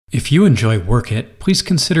If you enjoy Work It, please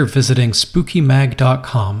consider visiting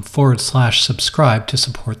spookymag.com/subscribe to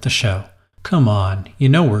support the show. Come on, you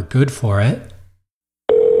know we're good for it.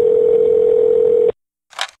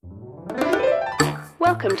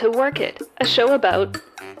 Welcome to Work It, a show about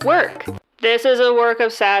work. This is a work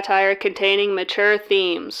of satire containing mature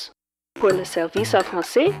themes. Pour le service en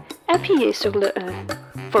français, appuyez sur le 1.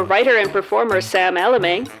 For writer and performer Sam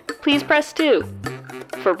Elaming, please press 2.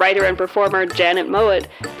 For writer and performer Janet Mowat,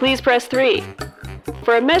 please press 3.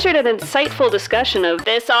 For a measured and insightful discussion of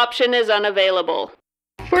this option is unavailable.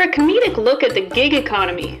 For a comedic look at the gig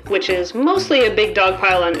economy, which is mostly a big dog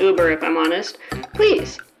pile on Uber if I'm honest,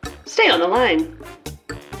 please stay on the line.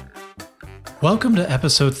 Welcome to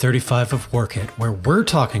episode 35 of Work It, where we're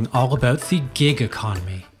talking all about the gig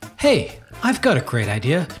economy. Hey, I've got a great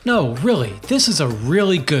idea. No, really, this is a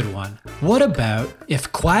really good one. What about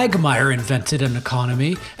if Quagmire invented an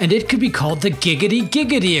economy and it could be called the giggity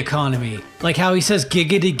giggity economy? Like how he says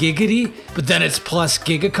giggity giggity, but then it's plus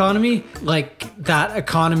gig economy? Like that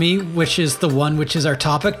economy, which is the one which is our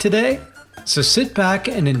topic today? So sit back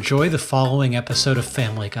and enjoy the following episode of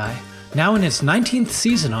Family Guy, now in its 19th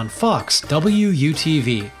season on Fox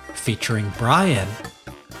WUTV, featuring Brian.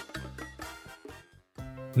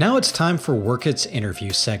 Now it's time for Work It's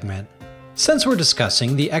interview segment. Since we're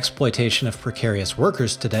discussing the exploitation of precarious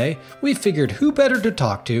workers today, we figured who better to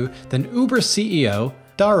talk to than Uber CEO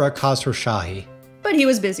Dara Khosrowshahi. But he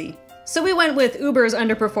was busy, so we went with Uber's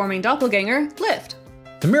underperforming doppelganger, Lyft.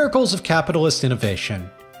 The miracles of capitalist innovation.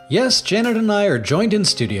 Yes, Janet and I are joined in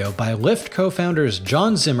studio by Lyft co-founders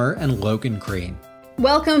John Zimmer and Logan Green.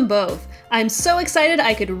 Welcome both. I'm so excited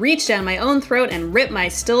I could reach down my own throat and rip my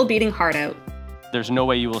still beating heart out. There's no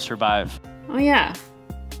way you will survive. Oh yeah.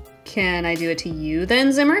 Can I do it to you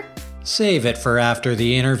then, Zimmer? Save it for after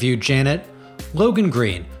the interview, Janet. Logan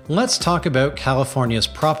Green, let's talk about California's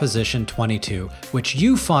Proposition 22, which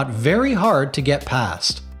you fought very hard to get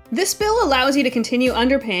passed. This bill allows you to continue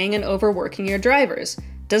underpaying and overworking your drivers.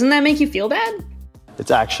 Doesn't that make you feel bad?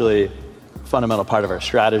 It's actually a fundamental part of our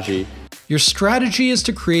strategy. Your strategy is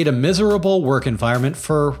to create a miserable work environment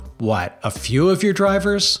for, what, a few of your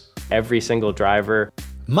drivers? Every single driver.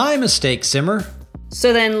 My mistake, Zimmer.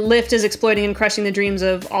 So then Lyft is exploiting and crushing the dreams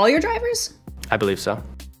of all your drivers? I believe so.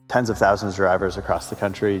 Tens of thousands of drivers across the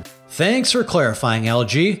country. Thanks for clarifying,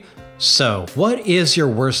 LG. So, what is your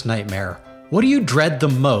worst nightmare? What do you dread the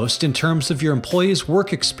most in terms of your employees'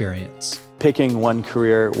 work experience? Picking one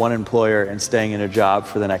career, one employer, and staying in a job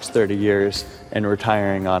for the next 30 years and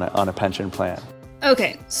retiring on a pension plan.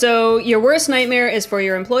 Okay, so your worst nightmare is for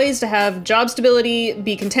your employees to have job stability,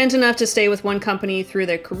 be content enough to stay with one company through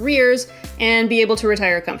their careers, and be able to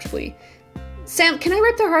retire comfortably. Sam, can I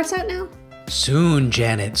rip their hearts out now? Soon,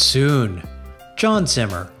 Janet, soon. John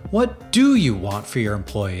Zimmer, what do you want for your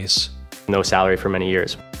employees? No salary for many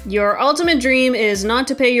years. Your ultimate dream is not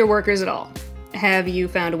to pay your workers at all. Have you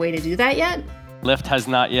found a way to do that yet? Lyft has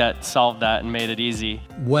not yet solved that and made it easy.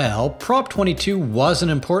 Well, Prop 22 was an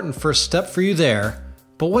important first step for you there.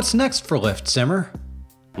 But what's next for Lyft, Zimmer?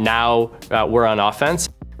 Now we're on offense.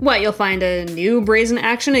 What, you'll find a new brazen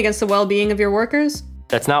action against the well-being of your workers?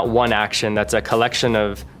 That's not one action, that's a collection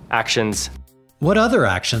of actions. What other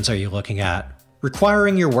actions are you looking at?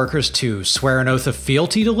 Requiring your workers to swear an oath of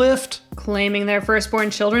fealty to Lyft? Claiming their firstborn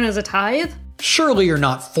children as a tithe? Surely you're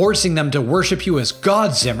not forcing them to worship you as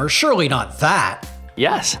God, Zimmer. Surely not that.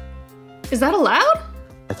 Yes. Is that allowed?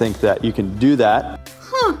 I think that you can do that.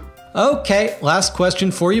 Huh. Okay, last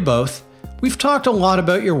question for you both. We've talked a lot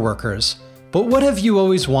about your workers, but what have you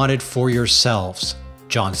always wanted for yourselves?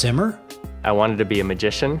 John Zimmer? I wanted to be a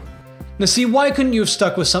magician. Now see, why couldn't you have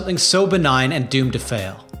stuck with something so benign and doomed to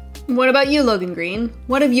fail? What about you, Logan Green?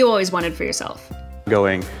 What have you always wanted for yourself?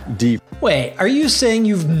 Going deep. Wait, are you saying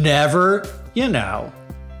you've never,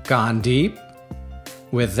 gone deep?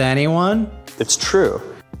 With anyone? It's true.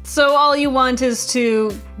 So all you want is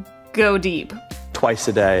to go deep? Twice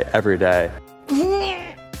a day, every day.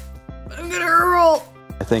 I'm gonna hurl.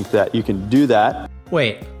 I think that you can do that.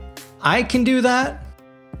 Wait, I can do that?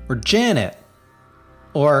 Or Janet?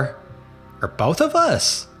 Or both of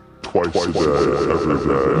us? Twice a day, every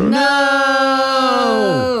day.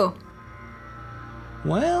 No!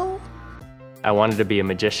 Well? I wanted to be a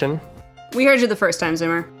magician. We heard you the first time,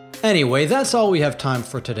 Zimmer. Anyway, that's all we have time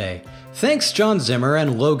for today. Thanks John Zimmer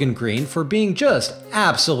and Logan Green for being just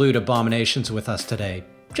absolute abominations with us today.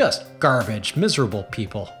 Just garbage, miserable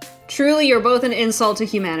people. Truly, you're both an insult to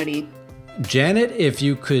humanity. Janet, if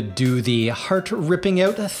you could do the heart ripping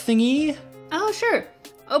out thingy? Oh, sure.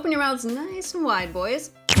 Open your mouths nice and wide,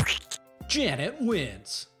 boys. Janet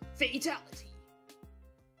wins. Fatality.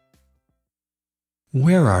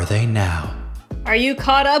 Where are they now? Are you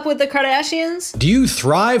caught up with the Kardashians? Do you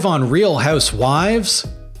thrive on Real Housewives?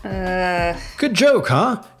 Good joke,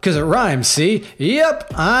 huh? 'Cause it rhymes, see?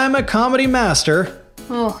 Yep, I'm a comedy master.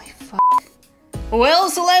 Holy fuck. Well,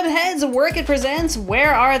 Celeb Heads, Work It presents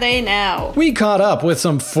Where Are They Now? We caught up with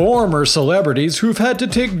some former celebrities who've had to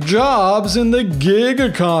take jobs in the gig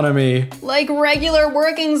economy. Like regular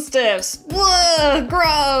working stiffs. Ugh,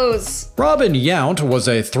 gross. Robin Yount was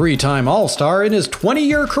a 3-time All-Star in his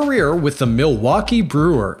 20-year career with the Milwaukee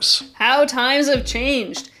Brewers. How times have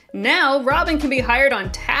changed. Now, Robin can be hired on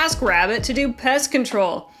TaskRabbit to do pest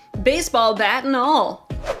control. Baseball bat and all.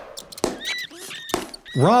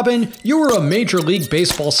 Robin, you were a Major League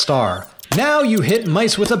Baseball star. Now you hit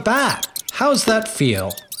mice with a bat. How's that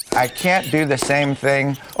feel? I can't do the same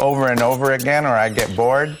thing over and over again or I get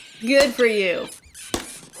bored. Good for you.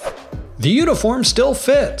 The uniform still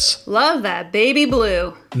fits. Love that baby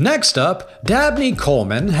blue. Next up, Dabney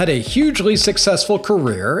Coleman had a hugely successful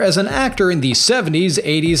career as an actor in the 70s,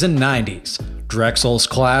 80s, and 90s. Drexel's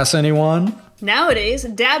Class, anyone? Nowadays,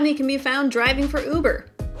 Dabney can be found driving for Uber.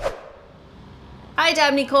 Hi,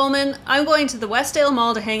 Dabney Coleman. I'm going to the Westdale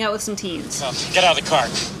Mall to hang out with some teens. Get out of the car.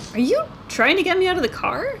 Are you trying to get me out of the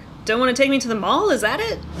car? Don't want to take me to the mall, is that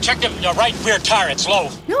it? Check the right rear tire, it's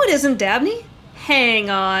low. No, it isn't, Dabney.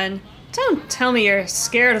 Hang on. Don't tell me you're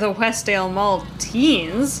scared of the Westdale Mall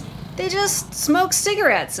teens. They just smoke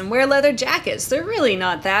cigarettes and wear leather jackets. They're really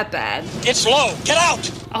not that bad. It's low, get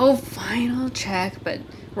out! Oh, fine, I'll check, but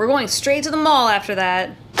we're going straight to the mall after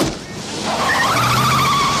that.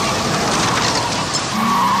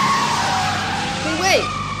 Wait,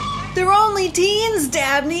 they're only teens,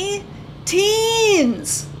 Dabney.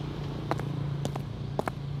 Teens!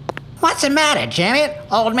 What's the matter, Janet?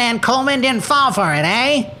 Old man Coleman didn't fall for it,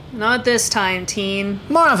 eh? Not this time, teen.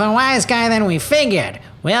 More of a wise guy than we figured.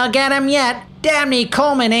 We'll get him yet. Dabney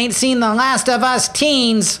Coleman ain't seen the last of us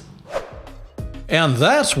teens. And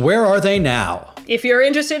that's Where Are They Now? If you're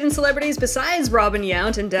interested in celebrities besides Robin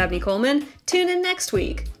Yount and Dabney Coleman, tune in next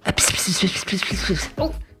week.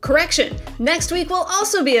 Oh, correction. Next week will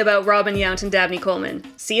also be about Robin Yount and Dabney Coleman.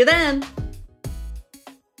 See you then.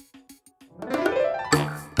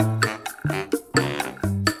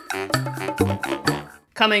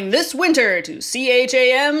 Coming this winter to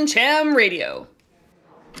CHAM Cham Radio.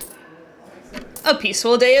 A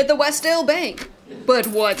peaceful day at the Westdale Bank. But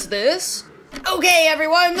what's this? Okay,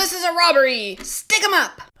 everyone, this is a robbery. Stick 'em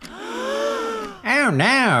up. Oh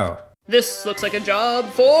no. This looks like a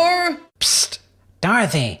job for... Psst.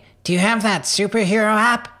 Dorothy, do you have that superhero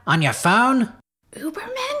app on your phone?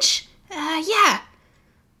 Ubermensch? Yeah.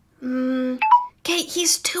 Okay,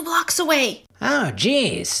 he's 2 blocks away. Oh,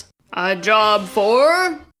 geez. A job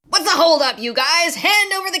for... What's the holdup, you guys?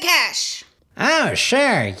 Hand over the cash. Oh,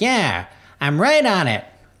 sure, yeah. I'm right on it.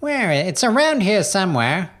 Where? It's around here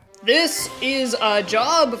somewhere. This is a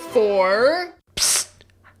job for... Psst.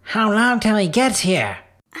 How long till he gets here?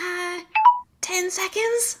 10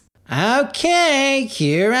 seconds? Okay,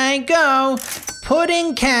 here I go.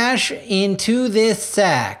 Putting cash into this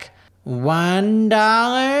sack. $1,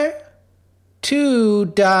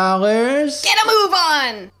 $2. Get a move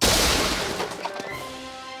on!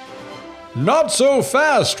 Not so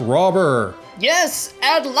fast, robber. Yes,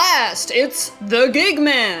 at last, it's the gig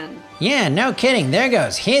man. Yeah, no kidding. There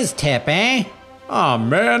goes his tip, eh? Aw,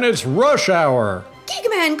 man, it's rush hour. Gig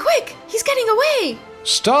man, quick! He's getting away!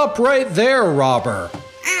 Stop right there, robber.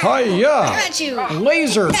 Hiya! I got you!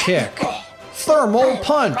 Laser kick. Thermal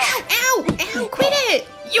punch. Ow! Ow! Quit it!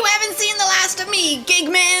 You haven't seen the last of me, gig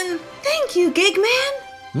man! Thank you, gig man!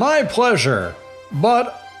 My pleasure.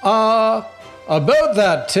 But, about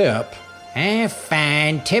that tip.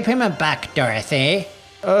 Fine. Tip him $1, Dorothy.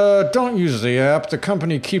 Don't use the app. The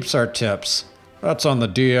company keeps our tips. That's on the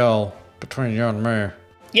DL between you and me.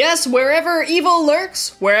 Yes, wherever evil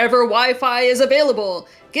lurks, wherever Wi-Fi is available,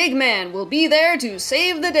 Gigman will be there to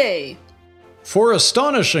save the day. For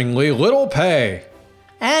astonishingly little pay.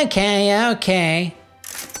 Okay.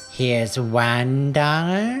 Here's $1,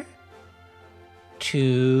 $2,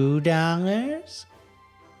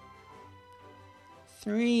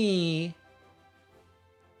 $3.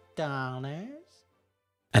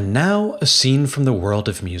 And now a scene from the world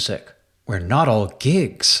of music, where not all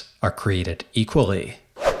gigs are created equally.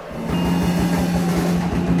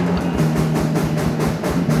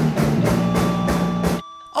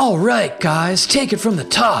 All right, guys, take it from the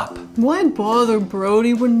top. Why bother,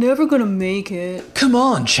 Brody? We're never gonna make it. Come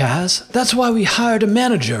on, Chaz. That's why we hired a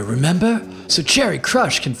manager, remember? So Cherry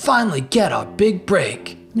Crush can finally get our big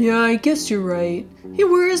break. Yeah, I guess you're right. Hey,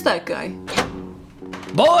 where is that guy?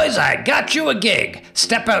 Boys, I got you a gig.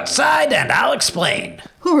 Step outside and I'll explain.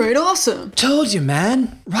 Alright, awesome. Told you,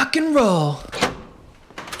 man. Rock and roll.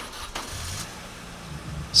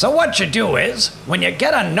 So what you do is, when you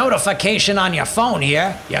get a notification on your phone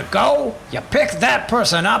here, you go, you pick that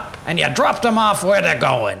person up, and you drop them off where they're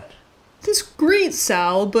going. That's great,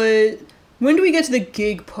 Sal, but when do we get to the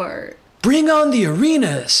gig part? Bring on the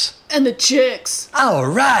arenas. And the chicks. All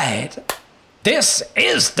right. This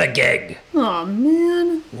is the gig. Aw,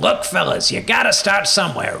 man. Look, fellas, you gotta start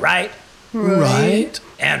somewhere, right? Right.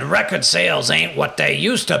 And record sales ain't what they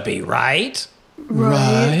used to be, right?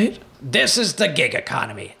 Right. This is the gig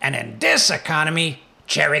economy, and in this economy,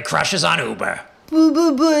 cherry crushes on Uber.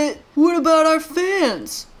 But what about our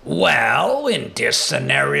fans? Well, in this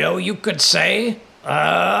scenario, you could say,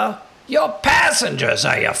 your passengers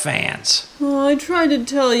are your fans. Oh, I tried to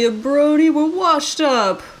tell you, Brody, we're washed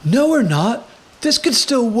up. No, we're not. This could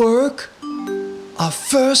still work. Our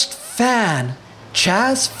first fan.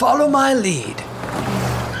 Chaz, follow my lead.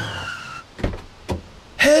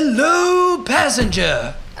 Hello,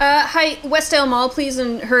 passenger. Hi, Westdale Mall, please,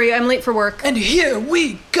 and hurry, I'm late for work. And here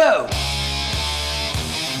we go.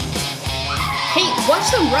 Hey, watch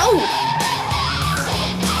the road!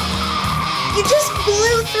 You just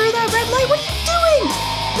blew through that red light, what are you doing?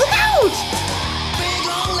 Look out!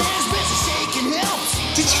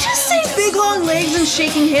 Did you just say big long legs and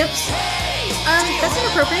shaking hips? That's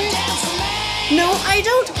inappropriate. No, I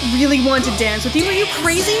don't really want to dance with you, are you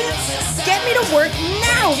crazy? Get me to work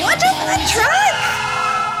now, watch out for the truck!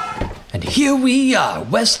 And here we are,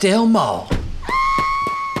 Westdale Mall.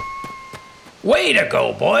 Way to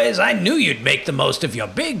go, boys. I knew you'd make the most of your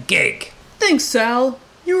big gig. Thanks, Sal.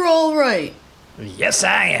 You're all right. Yes,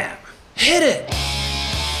 I am. Hit it.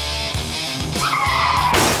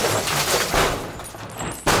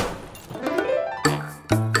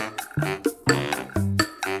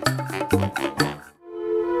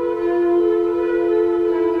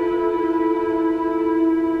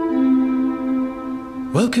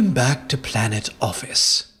 Welcome back to Planet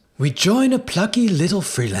Office. We join a plucky little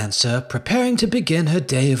freelancer preparing to begin her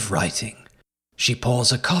day of writing. She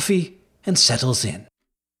pours a coffee and settles in.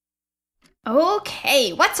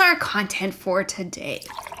 Okay, what's our content for today?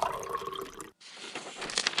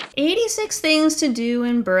 86 things to do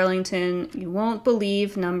in Burlington. You won't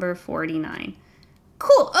believe number 49.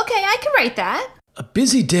 Cool, okay, I can write that. A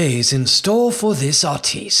busy day is in store for this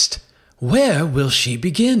artiste. Where will she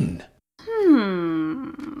begin?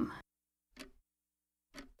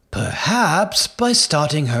 Perhaps by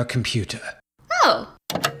starting her computer. Oh.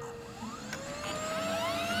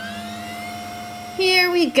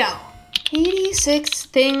 Here we go. 86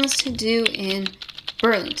 things to do in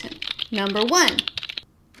Burlington. Number 1,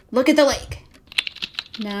 look at the lake.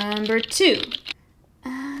 Number 2,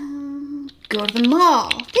 go to the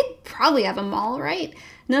mall. They probably have a mall, right?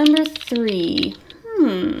 Number 3,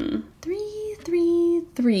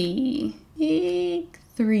 3.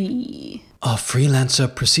 Our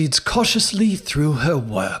freelancer proceeds cautiously through her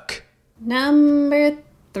work. Number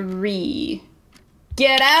 3,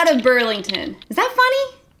 get out of Burlington. Is that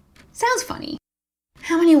funny? Sounds funny.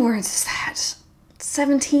 How many words is that?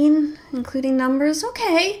 17, including numbers?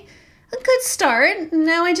 Okay, a good start.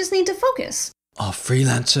 Now I just need to focus. Our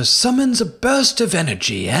freelancer summons a burst of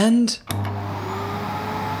energy and...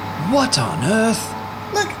 what on earth?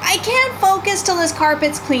 Look, I can't focus till this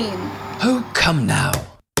carpet's clean. Oh, come now.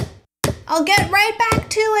 I'll get right back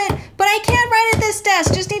to it, but I can't write at this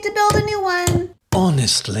desk. Just need to build a new one.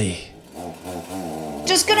 Honestly.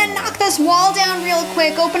 Just gonna knock this wall down real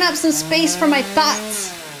quick, open up some space for my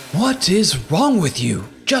thoughts. What is wrong with you?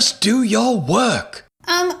 Just do your work.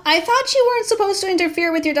 I thought you weren't supposed to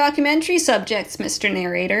interfere with your documentary subjects, Mr.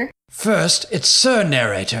 Narrator. First, it's Sir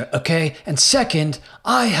Narrator, okay? And second,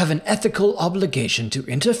 I have an ethical obligation to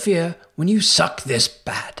interfere when you suck this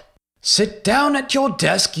bad. Sit down at your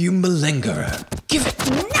desk, you malingerer. Give it.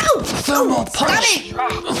 No! Thermal punch.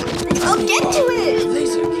 Stop it! I'll get to it!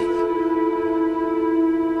 Laser kick.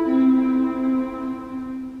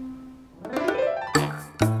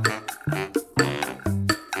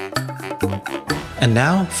 And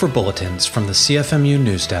now for bulletins from the CFMU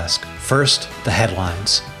news desk. First, the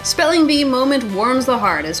headlines. Spelling bee moment warms the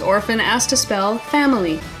heart as orphan asked to spell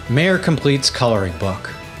family. Mayor completes coloring book.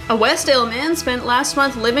 A Westdale man spent last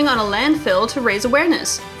month living on a landfill to raise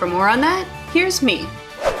awareness. For more on that, here's me.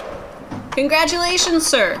 Congratulations,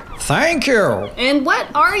 sir. Thank you. And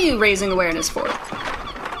what are you raising awareness for?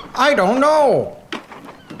 I don't know.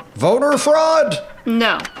 Voter fraud?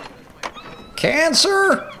 No.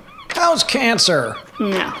 Cancer? How's cancer?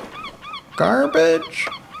 No. Garbage?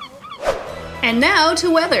 And now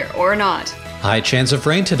to weather or not. High chance of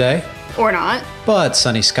rain today, Or not. but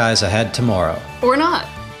sunny skies ahead tomorrow. Or not.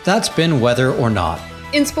 That's been Weather or Not.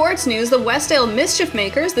 In sports news, the Westdale Mischief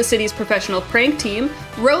Makers, the city's professional prank team,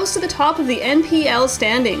 rose to the top of the NPL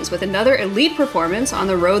standings with another elite performance on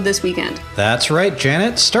the road this weekend. That's right,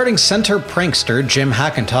 Janet. Starting center prankster Jim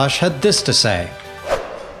Hackintosh had this to say.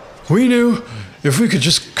 We knew if we could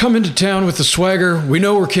just come into town with the swagger we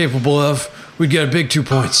know we're capable of, we'd get a big 2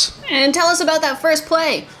 points. And tell us about that first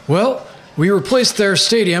play. Well, we replaced their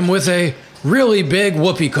stadium with a really big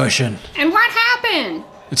whoopee cushion. And what happened?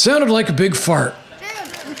 It sounded like a big fart.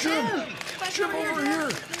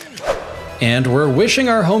 And we're wishing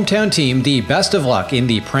our hometown team the best of luck in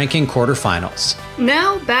the pranking quarterfinals.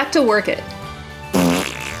 Now, back to work it.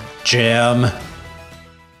 Jim.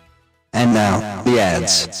 And now, the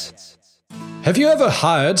ads. Have you ever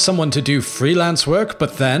hired someone to do freelance work,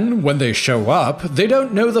 but then, when they show up, they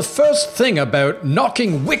don't know the first thing about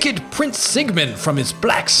knocking wicked Prince Sigmund from his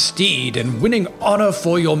black steed and winning honor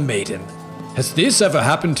for your maiden? Has this ever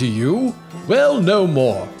happened to you? Well, no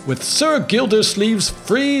more, with Sir Gildersleeve's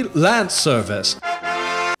freelance service.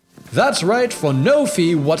 That's right, for no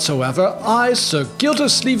fee whatsoever, I, Sir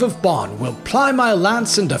Gildersleeve of Bonn, will ply my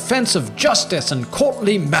lance in defense of justice and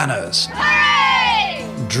courtly manners. Hooray!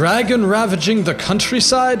 Dragon ravaging the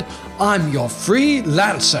countryside, I'm your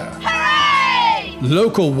freelancer. Hooray!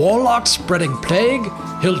 Local warlock spreading plague,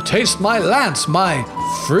 he'll taste my lance, my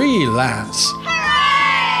freelance.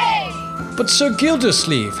 But Sir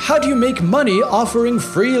Gildersleeve, how do you make money offering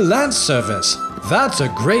freelance service? That's a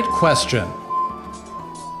great question.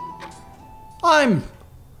 I'm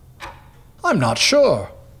not sure.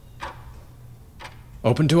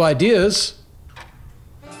 Open to ideas.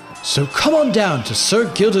 So come on down to Sir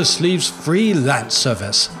Gildersleeve's freelance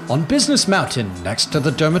service on Business Mountain next to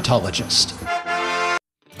the dermatologist.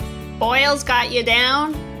 Boils got you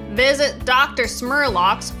down? Visit Dr.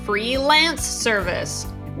 Smurlock's freelance service.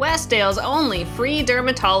 Westdale's only free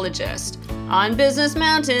dermatologist. On Business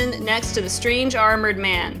Mountain, next to the Strange Armored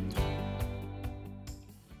Man.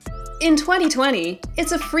 In 2020,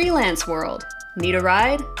 it's a freelance world. Need a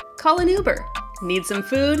ride? Call an Uber. Need some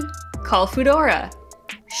food? Call Foodora.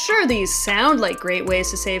 Sure, these sound like great ways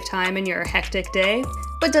to save time in your hectic day,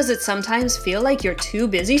 but does it sometimes feel like you're too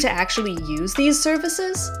busy to actually use these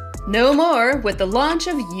services? No more with the launch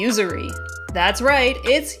of Usury. That's right,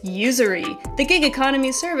 it's Usury, the gig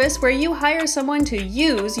economy service where you hire someone to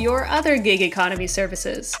use your other gig economy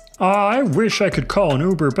services. I wish I could call an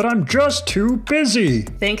Uber, but I'm just too busy.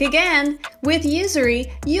 Think again. With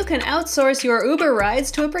Usury, you can outsource your Uber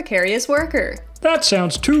rides to a precarious worker. That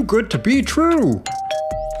sounds too good to be true.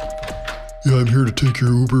 Yeah, I'm here to take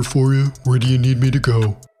your Uber for you. Where do you need me to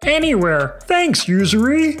go? Anywhere. Thanks,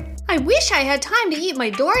 Usury. I wish I had time to eat my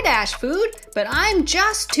DoorDash food, but I'm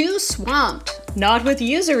just too swamped. Not with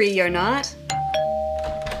Usury, you're not.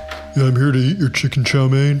 Yeah, I'm here to eat your chicken chow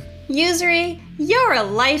mein. Usury, you're a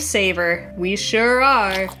lifesaver. We sure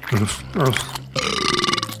are.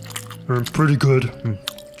 Pretty good.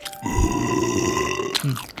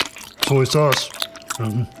 Soy sauce.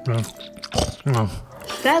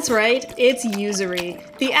 That's right, it's Usury,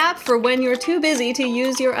 the app for when you're too busy to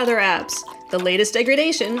use your other apps. The latest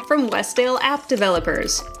degradation from Westdale app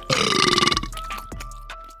developers.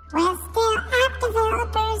 Westdale app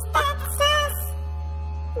developers, that's us!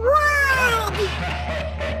 What?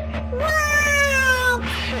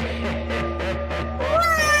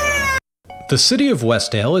 The city of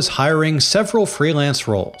Westdale is hiring several freelance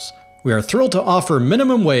roles. We are thrilled to offer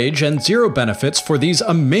minimum wage and zero benefits for these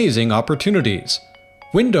amazing opportunities.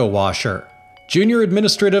 Window washer, junior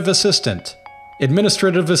administrative assistant,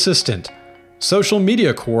 social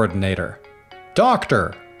media coordinator,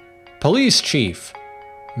 doctor, police chief,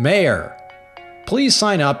 mayor. Please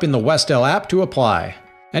sign up in the Westdale app to apply.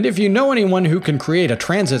 And if you know anyone who can create a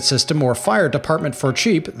transit system or fire department for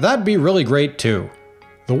cheap, that'd be really great too.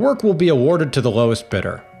 The work will be awarded to the lowest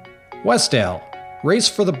bidder. Westdale, race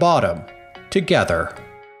for the bottom, together.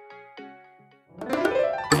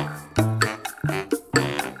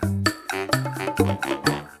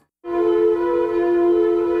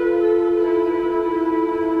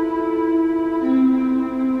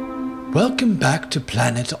 Welcome back to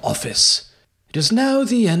Planet Office. It is now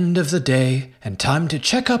the end of the day and time to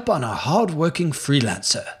check up on our hard-working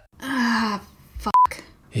freelancer. Fuck.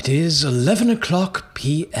 It is 11 o'clock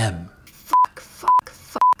p.m. Fuck.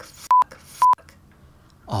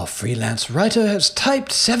 Our freelance writer has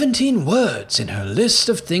typed 17 words in her list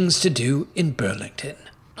of things to do in Burlington.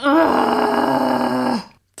 The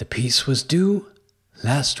piece was due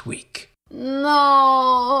last week.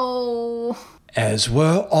 No. As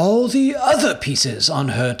were all the other pieces on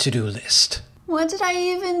her to-do list. What did I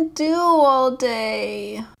even do all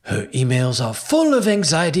day? Her emails are full of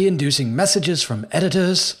anxiety-inducing messages from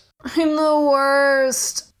editors. I'm the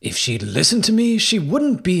worst. If she'd listened to me, she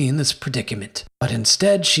wouldn't be in this predicament. But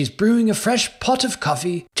instead, she's brewing a fresh pot of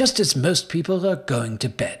coffee just as most people are going to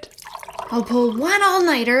bed. I'll pull one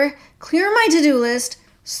all-nighter, clear my to-do list,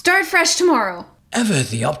 start fresh tomorrow. Ever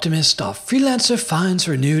the optimist, our freelancer finds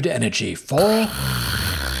renewed energy for...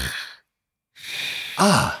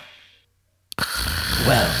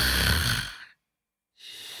 Well,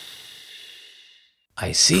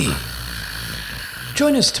 I see.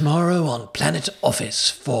 Join us tomorrow on Planet Office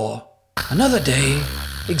for another day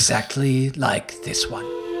exactly like this one,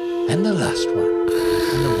 and the last one,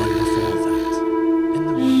 and the one before that, and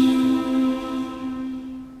the one...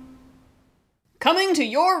 Coming to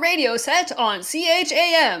your radio set on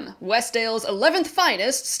CHAM, Westdale's 11th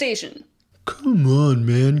finest station. Come on,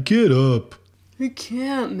 man, get up. I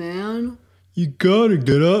can't, man. You gotta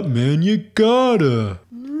get up, man, you gotta.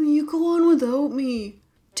 No, you go on without me.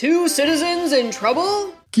 2 citizens in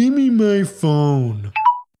trouble? Give me my phone.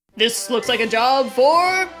 This looks like a job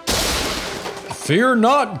for... Fear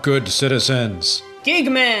not, good citizens.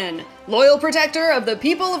 Gigman, loyal protector of the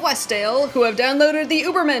people of Westdale who have downloaded the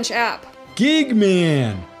Ubermensch app.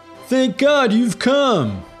 Gigman, thank God you've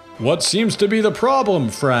come. What seems to be the problem,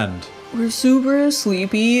 friend? We're super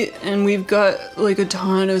sleepy and we've got like a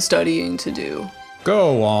ton of studying to do.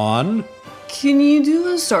 Go on. Can you do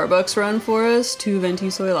a Starbucks run for us? 2 venti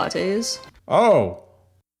soy lattes? Oh.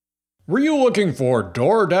 Were you looking for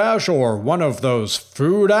DoorDash or one of those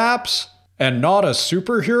food apps? And not a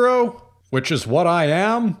superhero? Which is what I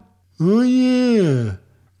am? Oh yeah.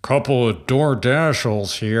 Couple of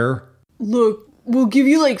DoorDashels here. Look, we'll give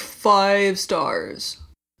you like 5 stars.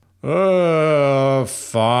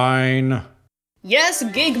 Fine. Yes,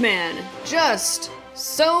 Gigman. Just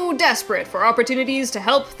so desperate for opportunities to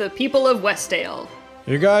help the people of Westdale.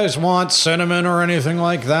 You guys want cinnamon or anything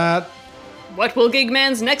like that? What will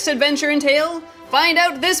Gigman's next adventure entail? Find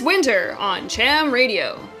out this winter on Cham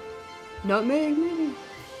Radio. Nutmeg, maybe?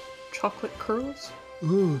 Chocolate curls?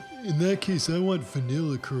 Oh, in that case, I want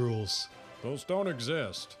vanilla curls. Those don't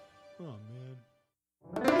exist. Oh, man.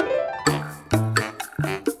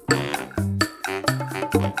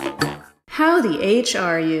 How the H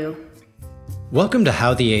are you? Welcome to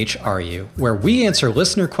How the H Are You, where we answer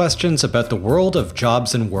listener questions about the world of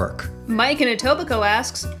jobs and work. Mike in Etobicoke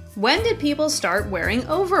asks, when did people start wearing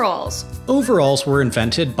overalls? Overalls were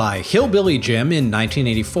invented by Hillbilly Jim in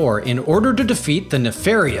 1984 in order to defeat the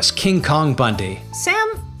nefarious King Kong Bundy.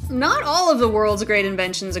 Sam, not all of the world's great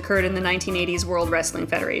inventions occurred in the 1980s World Wrestling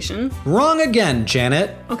Federation. Wrong again,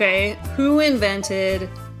 Janet. Okay, who invented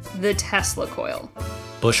the Tesla coil?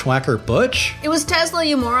 Bushwhacker Butch? It was Tesla,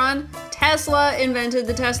 you moron. Tesla invented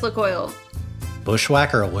the Tesla coil.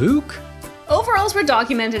 Bushwhacker Luke? Overalls were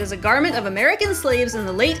documented as a garment of American slaves in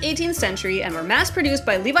the late 18th century and were mass-produced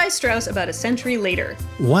by Levi Strauss about a century later.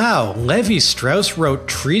 Wow, Levi Strauss wrote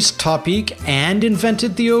Trise Topik and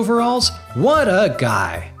invented the overalls? What a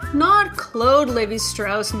guy. Not Claude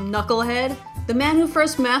Levi-Strauss, knucklehead. The man who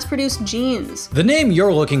first mass-produced jeans. The name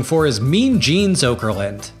you're looking for is Mean Jeans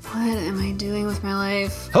Okerlund. What am I doing with my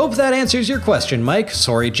life? Hope that answers your question, Mike.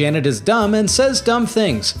 Sorry Janet is dumb and says dumb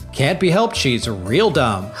things. Can't be helped, she's real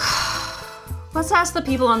dumb. Let's ask the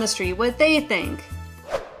people on the street what they think.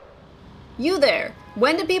 You there,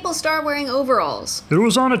 when did people start wearing overalls? It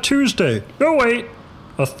was on a Tuesday. No, wait,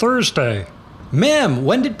 a Thursday. Ma'am,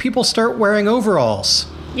 when did people start wearing overalls?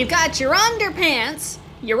 You've got your underpants,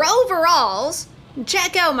 your overalls, and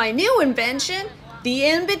check out my new invention, the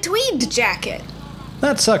in-between jacket.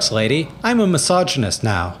 That sucks, lady. I'm a misogynist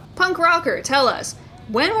now. Punk rocker, tell us,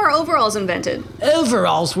 when were overalls invented?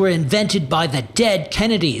 Overalls were invented by the Dead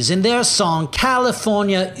Kennedys in their song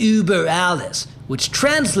California Über Alles, which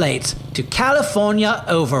translates to California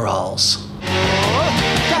Overalls.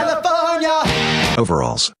 California!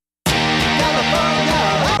 Overalls.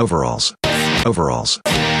 California! Overalls. Overalls.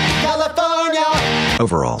 California!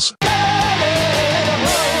 Overalls.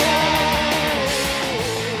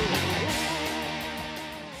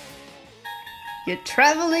 You're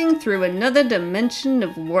traveling through another dimension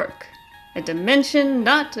of work. A dimension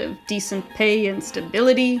not of decent pay and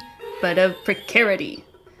stability, but of precarity.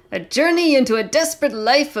 A journey into a desperate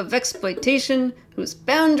life of exploitation whose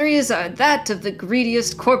boundaries are that of the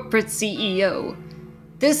greediest corporate CEO.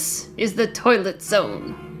 This is the Toilet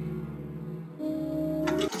Zone.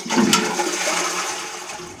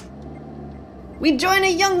 We join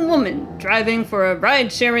a young woman driving for a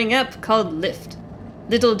ride-sharing app called Lyft.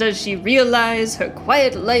 Little does she realize her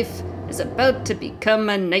quiet life is about to become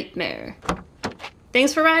a nightmare.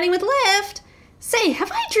 Thanks for riding with Lyft! Say,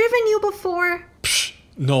 have I driven you before? Psh,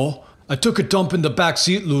 no. I took a dump in the back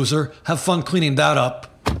seat, loser. Have fun cleaning that up.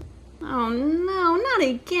 Oh no, not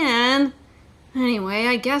again. Anyway,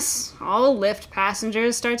 I guess all Lyft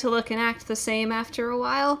passengers start to look and act the same after a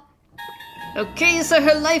while. Okay, so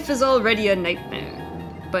her life is already a nightmare,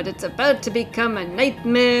 but it's about to become a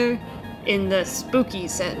nightmare in the spooky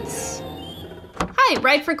sense. Hi,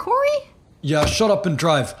 ride for Cory? Yeah, shut up and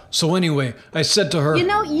drive. So anyway, I said to her... You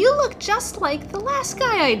know, you look just like the last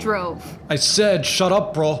guy I drove. I said, shut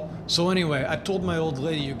up, bro. So anyway, I told my old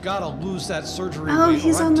lady, you gotta lose that surgery weight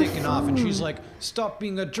or I'm taking off. And she's like, stop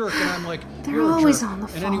being a jerk. And I'm like, they're always on the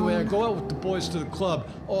phone. And anyway, I go out with the boys to the club.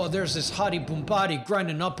 Oh, there's this hottie boombody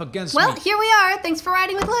grinding up against me. Well, here we are. Thanks for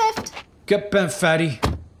riding with Lyft. Get bent, fatty.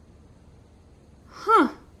 Huh.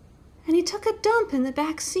 And he took a dump in the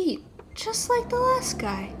back seat, just like the last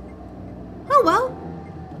guy. Oh well,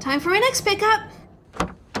 time for my next pickup.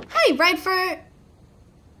 Hi, ride for...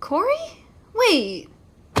 Cory? Wait,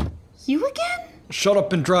 you again? Shut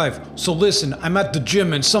up and drive. So listen, I'm at the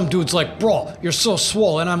gym and some dude's like, bro, you're so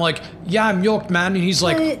swole. And I'm like, yeah, I'm yoked, man. And he's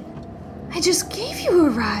like... But I just gave you a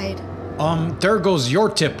ride. There goes your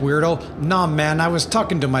tip, weirdo. Nah, man, I was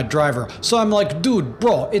talking to my driver. So I'm like, dude,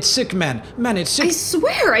 bro, it's sick, man. Man, it's sick. I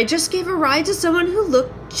swear, I just gave a ride to someone who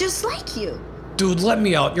looked just like you. Dude, let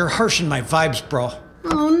me out. You're harshing my vibes, bro.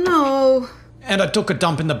 Oh, no. And I took a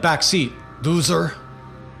dump in the back seat. Loser.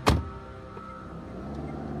 Am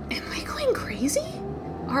I going crazy?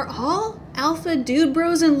 Are all alpha dude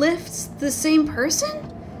bros and Lyfts the same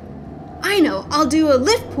person? I know, I'll do a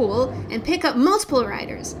Lyft pool and pick up multiple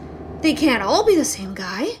riders. They can't all be the same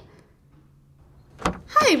guy.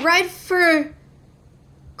 Hi, ride for...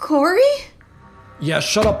 Cory? Yeah,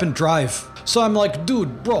 shut up and drive. So I'm like,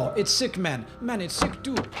 dude, bro, it's sick, man. Man, it's sick,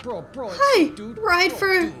 dude. Bro, it's Hi, sick, dude. ride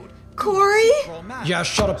for... Cory? Yeah,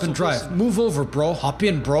 shut up and drive. Move over, bro. Hop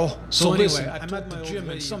in, bro. So anyway, I'm at the gym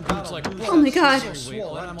and some dude's like, oh my god.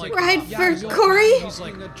 Ride for Cory?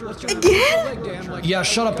 Again? Yeah,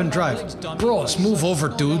 shut up and drive. Bros, move over,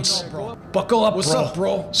 dudes. Buckle up, What's up,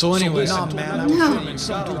 bro? So anyway, No,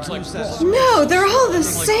 they're all the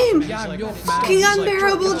same. Fucking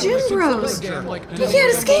unbearable gym bros. You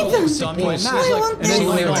can't escape them. Why won't they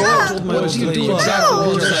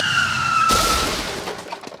stop?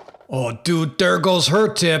 Oh, dude, there goes her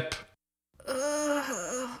tip.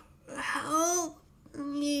 Help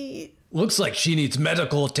me. Looks like she needs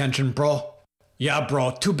medical attention, bro. Yeah,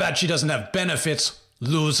 bro, too bad she doesn't have benefits,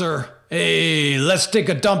 loser. Hey, let's take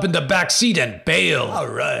a dump in the back seat and bail. All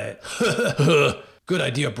right. Good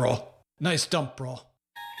idea, bro. Nice dump, bro.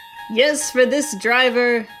 Yes, for this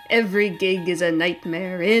driver, every gig is a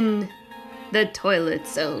nightmare in the toilet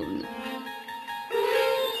zone.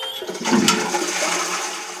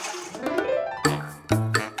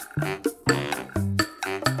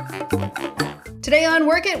 Today on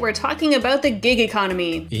Work It, we're talking about the gig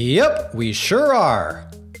economy. Yep, we sure are.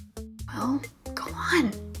 Well, go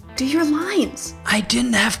on. Do your lines. I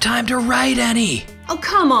didn't have time to write any. Oh,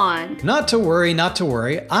 come on. Not to worry, not to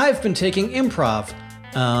worry. I've been taking improv.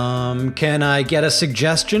 Can I get a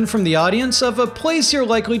suggestion from the audience of a place you're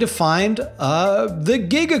likely to find, the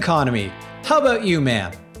gig economy? How about you,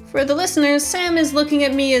 ma'am? For the listeners, Sam is looking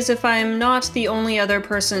at me as if I'm not the only other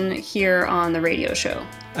person here on the radio show.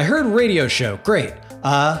 I heard radio show. Great.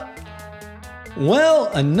 Well,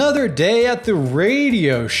 another day at the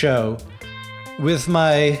radio show with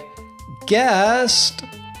my guest,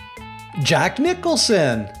 Jack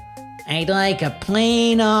Nicholson. I'd like a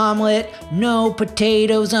plain omelet, no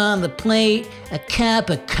potatoes on the plate, a cup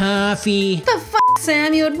of coffee. What the f***,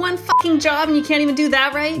 Sam? You had one fucking job and you can't even do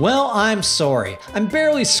that right? Well, I'm sorry. I'm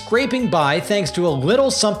barely scraping by thanks to a little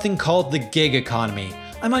something called the gig economy.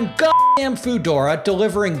 I'm on goddamn Foodora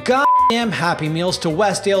delivering goddamn Happy Meals to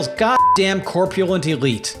Westdale's goddamn corpulent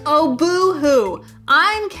elite. Oh, boo-hoo.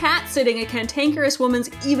 I'm cat-sitting a cantankerous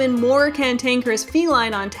woman's even more cantankerous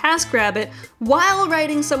feline on TaskRabbit while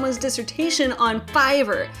writing someone's dissertation on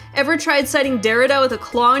Fiverr. Ever tried citing Derrida with a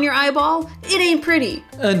claw in your eyeball? It ain't pretty.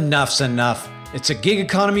 Enough's enough. It's a gig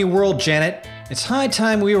economy world, Janet. It's high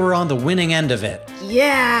time we were on the winning end of it.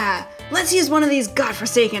 Yeah. Let's use one of these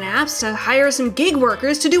godforsaken apps to hire some gig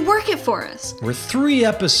workers to do Work It for us. We're 3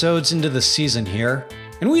 episodes into the season here,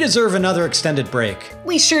 and we deserve another extended break.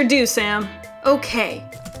 We sure do, Sam. Okay.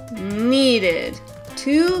 Needed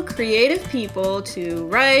 2 creative people to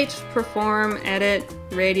write, perform, edit,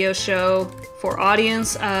 radio show for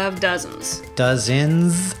audience of dozens.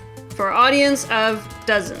 Dozens? For audience of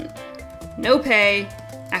dozen. No pay,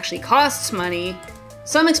 actually costs money.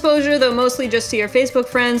 Some exposure, though mostly just to your Facebook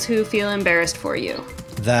friends who feel embarrassed for you.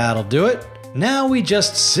 That'll do it. Now we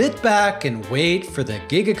just sit back and wait for the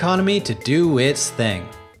gig economy to do its thing.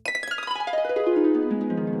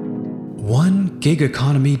 One gig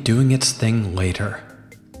economy doing its thing later.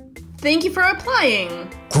 Thank you for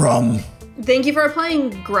applying. Grum. Thank you for applying,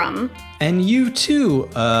 Grum. And you too,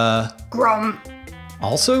 Grum.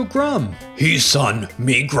 Also Grum. He's son,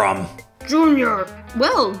 me Grum. Junior.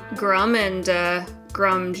 Well, Grum and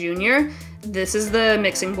Grum Jr., this is the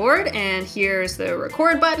mixing board, and here's the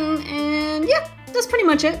record button, and yeah, that's pretty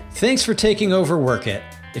much it. Thanks for taking over Work It.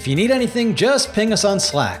 If you need anything, just ping us on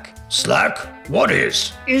Slack. Slack? What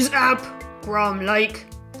is? Is app Grum like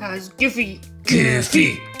as Giphy.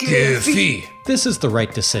 Giphy. This is the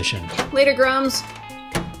right decision. Later, Grums.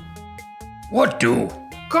 What do?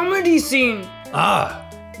 Comedy scene. Ah,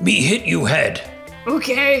 me hit you head.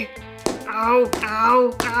 Okay. Ow,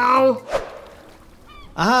 ow, ow.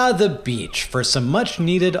 Ah, the beach for some much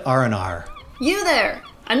needed R&R. You there.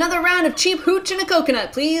 Another round of cheap hooch and a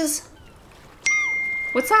coconut, please.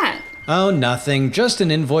 What's that? Oh, nothing. Just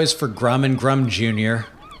an invoice for Grum and Grum Jr.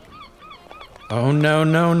 Oh, no.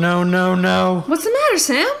 What's the matter,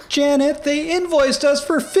 Sam? Janet, they invoiced us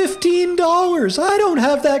for $15. I don't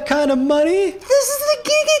have that kind of money. This is the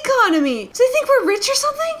gig economy. Do they think we're rich or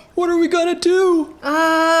something? What are we gonna do?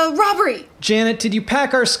 Robbery. Janet, did you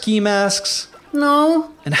pack our ski masks?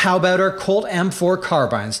 No. And how about our Colt M4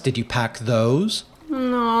 carbines? Did you pack those?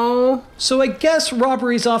 No. So I guess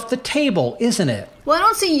robbery's off the table, isn't it? Well, I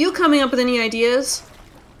don't see you coming up with any ideas.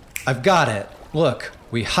 I've got it. Look,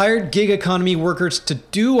 we hired gig economy workers to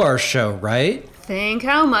do our show, right? Think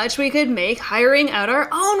how much we could make hiring out our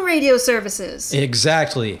own radio services.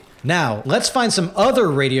 Exactly. Now, let's find some other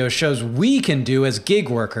radio shows we can do as gig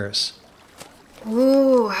workers.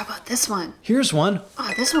 Ooh, how about this one? Here's one.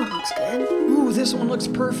 Oh, this one looks good. Ooh, this one looks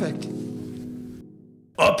perfect.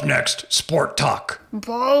 Up next, Sport Talk.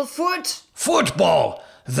 Ball foot. Football.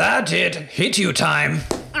 That it. Hit you time.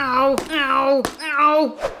 Ow, ow,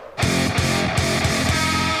 ow.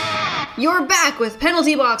 You're back with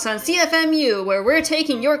Penalty Box on CFMU, where we're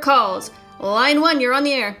taking your calls. Line 1, you're on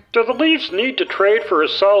the air. Do the Leafs need to trade for a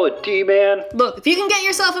solid D-man? Look, if you can get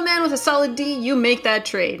yourself a man with a solid D, you make that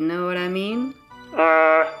trade. Know what I mean?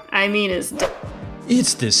 I mean is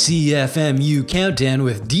It's the CFMU Countdown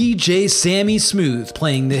with DJ Sammy Smooth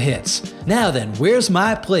playing the hits. Now then, where's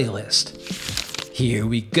my playlist? Here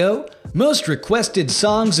we go. Most requested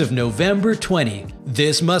songs of November 20.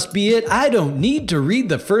 This must be it. I don't need to read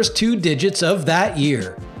the first 2 digits of that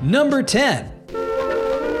year. Number 10.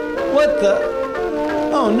 What the?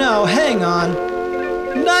 Oh no, hang on.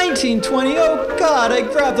 1920. Oh God, I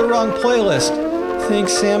grabbed the wrong playlist. Think,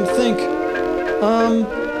 Sam, think.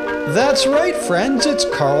 That's right, friends. It's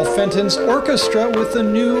Carl Fenton's Orchestra with a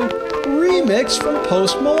new remix from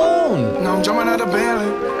Post Malone. Now I'm jumping out of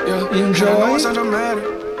bed, yeah. Enjoy.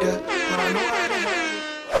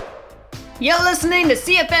 You're listening to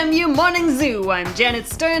CFMU Morning Zoo. I'm Janet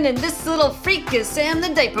Stern, and this little freak is Sam the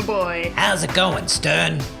Diaper Boy. How's it going,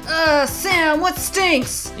 Stern? Sam, what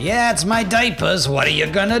stinks? Yeah, it's my diapers. What are you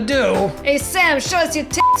gonna do? Hey, Sam, show us your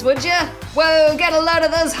tits, would ya? Whoa, get a load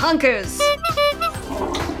of those hunkers.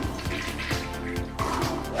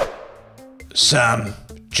 Sam,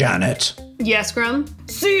 Janet. Yes, Grum?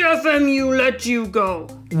 CFMU let you go.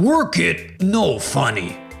 Work it. No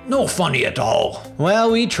funny. No funny at all.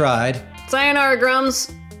 Well, we tried. Sayonara,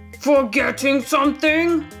 Grums. Forgetting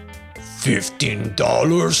something?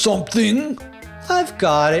 $15 something? I've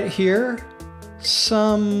got it here.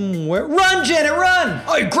 Somewhere. Run, Janet, run!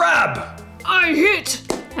 I grab! I hit!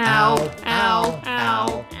 Ow, ow,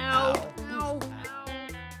 ow, ow, ow.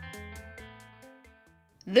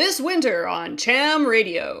 This winter on Cham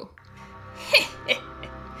Radio.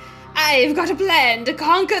 I've got a plan to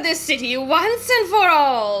conquer this city once and for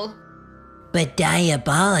all. But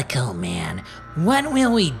Diabolical Man, what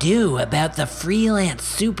will we do about the freelance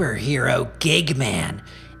superhero Gig Man?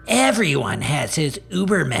 Everyone has his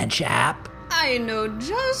Ubermensch app. I know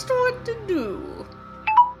just what to do.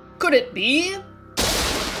 Could it be?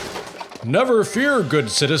 Never fear, good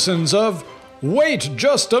citizens of... Wait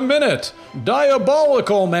just a minute!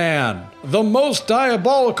 Diabolical Man! The most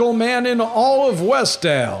diabolical man in all of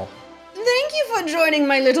Westdale! Thank you for joining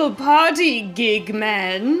my little party, Gig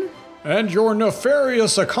Man. And your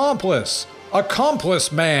nefarious accomplice,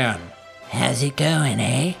 Accomplice Man. How's it going,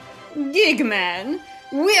 eh? Gig Man,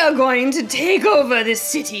 we are going to take over this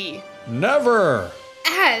city. Never!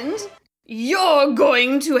 And you're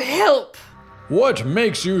going to help. What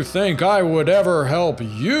makes you think I would ever help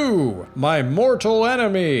you, my mortal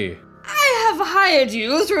enemy? I have hired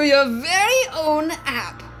you through your very own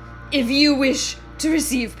app. If you wish to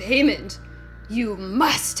receive payment, you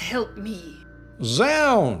must help me.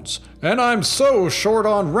 Zounds! And I'm so short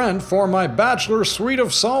on rent for my bachelor suite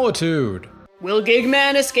of solitude. Will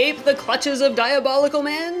Gigman escape the clutches of Diabolical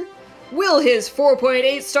Man? Will his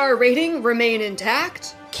 4.8 star rating remain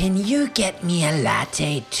intact? Can you get me a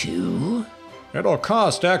latte too? It'll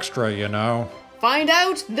cost extra, you know. Find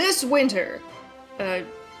out this winter.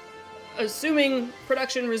 Assuming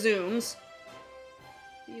production resumes.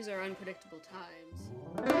 These are unpredictable times.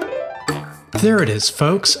 There it is,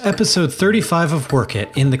 folks. Episode 35 of Work It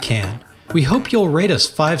in the can. We hope you'll rate us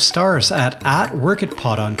 5 stars at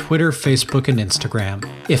 @WorkItPod on Twitter, Facebook, and Instagram.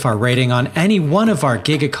 If our rating on any one of our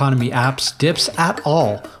gig economy apps dips at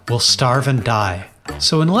all, we'll starve and die.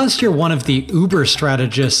 So unless you're one of the Uber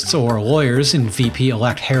strategists or lawyers in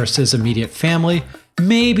VP-elect Harris's immediate family,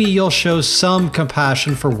 maybe you'll show some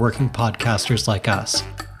compassion for working podcasters like us.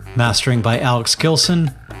 Mastering by Alex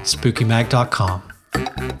Gilson, SpookyMag.com.